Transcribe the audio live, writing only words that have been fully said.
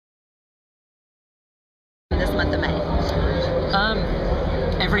this month of May?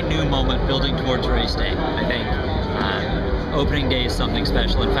 Every new moment building towards race day, I think. Opening day is something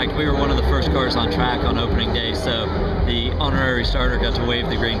special. In fact, we were one of the first cars on track on opening day, so the honorary starter got to wave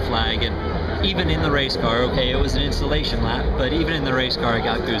the green flag, and even in the race car, okay, it was an installation lap, but even in the race car I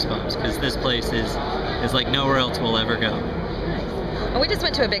got goosebumps, because this place is like nowhere else we'll ever go. And we just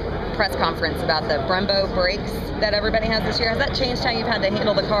went to a big press conference about the Brembo brakes that everybody has this year. Has that changed how you've had to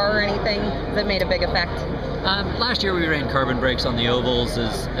handle the car or anything? Has that made a big effect? Last year we ran carbon brakes on the ovals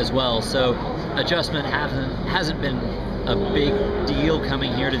as well, so adjustment hasn't been a big deal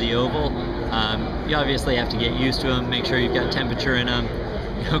coming here to the oval. You obviously have to get used to them, make sure you've got temperature in them.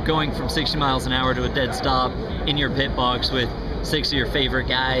 You know, going from 60 miles an hour to a dead stop in your pit box with 6 of your favorite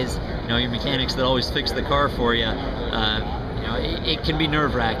guys, you know, your mechanics that always fix the car for you. You know, it can be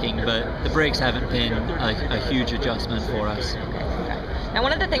nerve-wracking, but the brakes haven't been a huge adjustment for us. Now,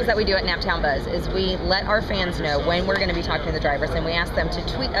 one of the things that we do at Naptown Buzz is we let our fans know when we're going to be talking to the drivers, and we ask them to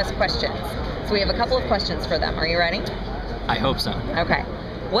tweet us questions. So we have a couple of questions for them. Are you ready? I hope so. Okay.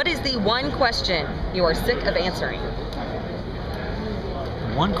 What is the one question you are sick of answering?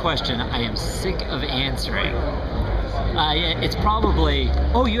 One question I am sick of answering. It's probably,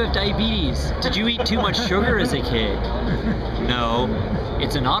 oh, you have diabetes. Did you eat too much sugar as a kid? No,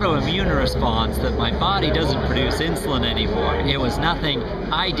 it's an autoimmune response that my body doesn't produce insulin anymore. It was nothing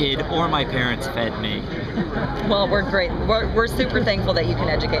I did or my parents fed me. Well, we're great. We're super thankful that you can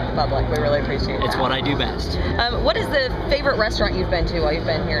educate the public. We really appreciate it. It's what I do best. What is the favorite restaurant you've been to while you've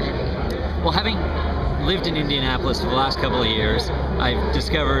been here in Indy? Well, having lived in Indianapolis for the last couple of years, I've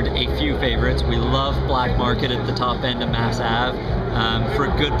discovered a few favorites. We love Black Market at the top end of Mass Ave. For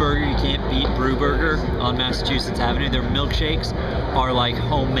a good burger, you can't beat Brew Burger on Massachusetts Avenue. Their milkshakes are like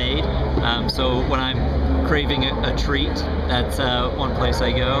homemade. So when I'm craving a treat, that's one place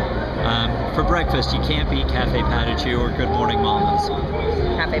I go. For breakfast, you can't beat Cafe Patachou or Good Morning Mamas.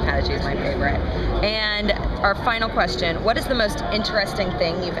 Cafe Patachou is my favorite. And our final question, what is the most interesting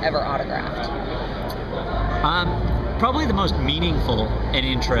thing you've ever autographed? Probably the most meaningful and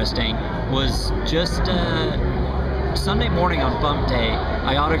interesting was just Sunday morning on bump day,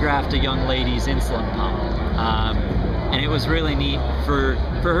 I autographed a young lady's insulin pump. And it was really neat for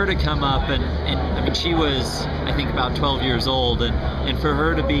her to come up and I mean, she was, I think, about 12 years old, and for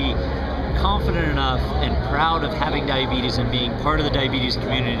her to be confident enough and proud of having diabetes and being part of the diabetes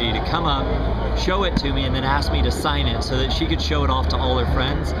community to come up, show it to me, and then ask me to sign it so that she could show it off to all her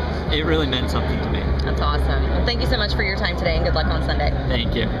friends, it really meant something to me. That's awesome. Well, thank you so much for your time today, and good luck on Sunday.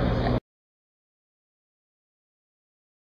 Thank you.